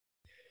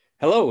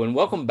Hello, and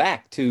welcome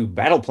back to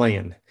Battle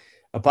Plan,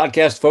 a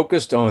podcast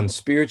focused on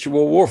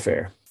spiritual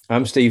warfare.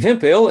 I'm Steve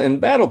Hemphill, and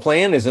Battle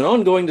Plan is an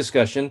ongoing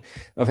discussion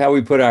of how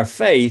we put our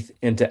faith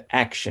into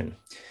action.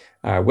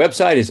 Our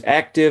website is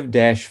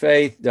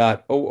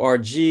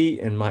active-faith.org,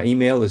 and my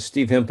email is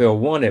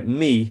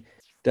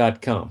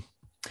stevehemphill1@me.com.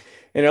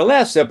 In our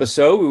last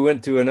episode, we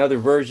went through another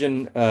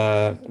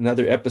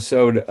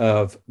episode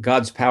of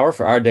God's Power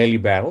for Our Daily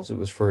Battles. It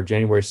was for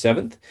January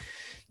 7th.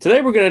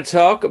 Today, we're going to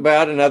talk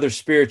about another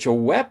spiritual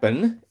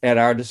weapon at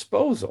our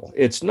disposal.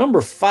 It's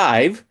number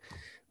 5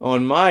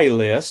 on my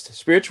list,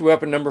 spiritual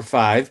weapon number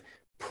 5,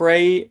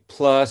 pray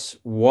plus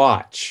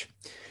watch.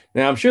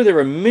 Now, I'm sure there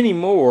are many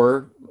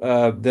more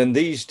than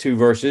these two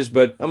verses,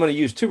 but I'm going to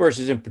use two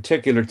verses in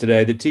particular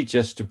today that teach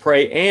us to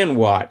pray and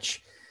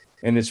watch.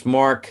 And it's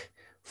Mark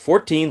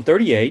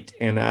 14:38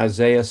 and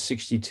Isaiah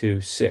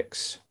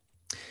 62:6.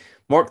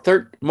 Mark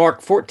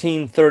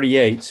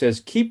 14:38 says,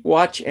 "Keep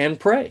watch and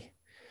pray,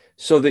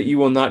 so that you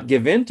will not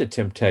give in to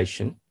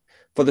temptation,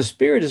 for the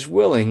spirit is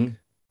willing,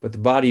 but the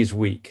body is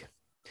weak."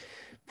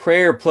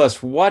 Prayer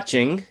plus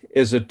watching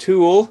is a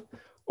tool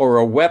or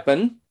a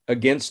weapon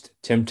against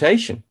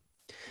temptation.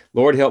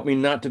 Lord, help me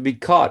not to be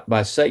caught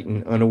by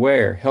Satan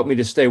unaware. Help me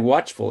to stay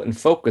watchful and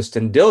focused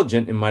and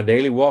diligent in my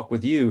daily walk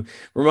with you.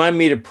 Remind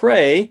me to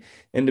pray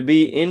and to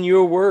be in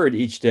your word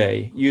each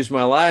day. Use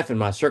my life and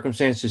my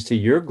circumstances to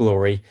your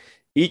glory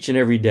each and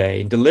every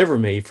day. Deliver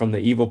me from the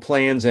evil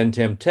plans and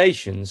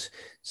temptations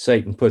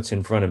Satan puts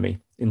in front of me,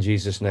 in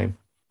Jesus' name.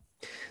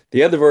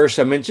 The other verse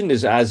I mentioned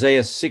is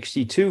Isaiah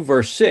 62,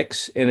 verse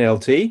 6,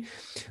 NLT.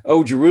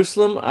 "O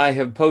Jerusalem, I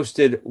have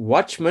posted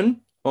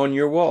watchmen on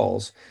your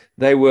walls.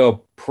 They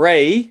will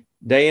pray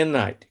day and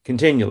night,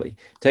 continually.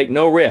 Take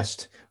no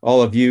rest,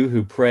 all of you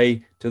who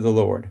pray to the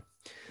Lord."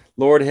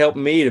 Lord, help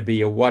me to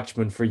be a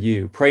watchman for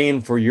you, praying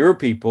for your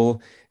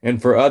people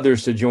and for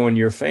others to join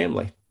your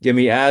family. Give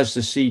me eyes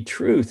to see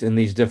truth in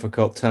these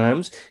difficult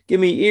times. Give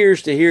me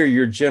ears to hear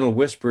your gentle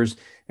whispers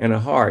and a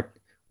heart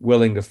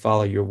willing to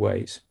follow your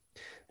ways.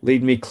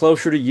 Lead me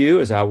closer to you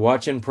as I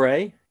watch and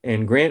pray,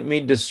 and grant me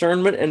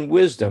discernment and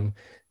wisdom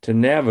to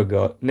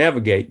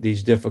navigate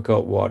these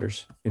difficult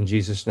waters. In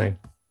Jesus' name.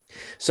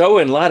 So,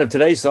 in light of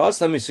today's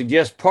thoughts, let me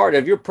suggest part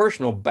of your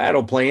personal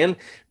battle plan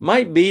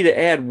might be to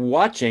add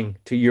watching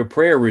to your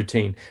prayer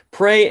routine.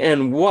 Pray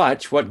and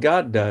watch what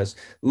God does.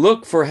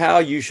 Look for how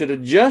you should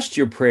adjust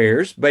your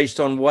prayers based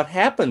on what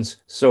happens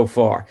so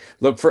far.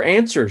 Look for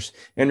answers,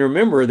 and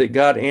remember that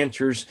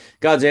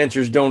God's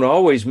answers don't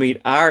always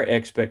meet our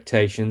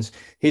expectations.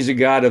 He's a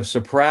God of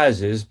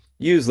surprises,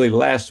 usually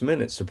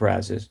last-minute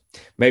surprises.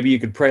 Maybe you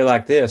could pray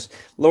like this: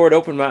 "Lord,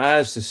 open my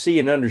eyes to see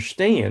and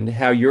understand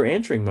how you're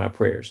answering my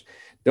prayers.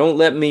 Don't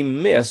let me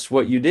miss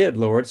what you did,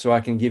 Lord, so I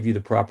can give you the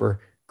proper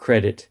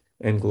credit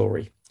and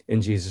glory."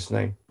 In Jesus'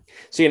 name.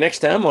 See you next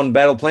time on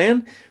Battle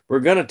Plan. We're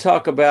going to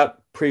talk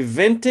about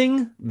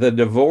preventing the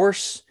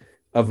divorce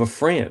of a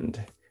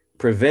friend.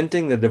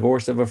 Preventing the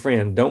divorce of a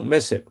friend. Don't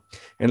miss it.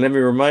 And let me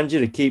remind you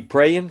to keep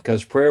praying,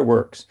 because prayer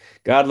works.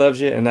 God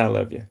loves you, and I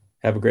love you.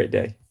 Have a great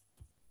day.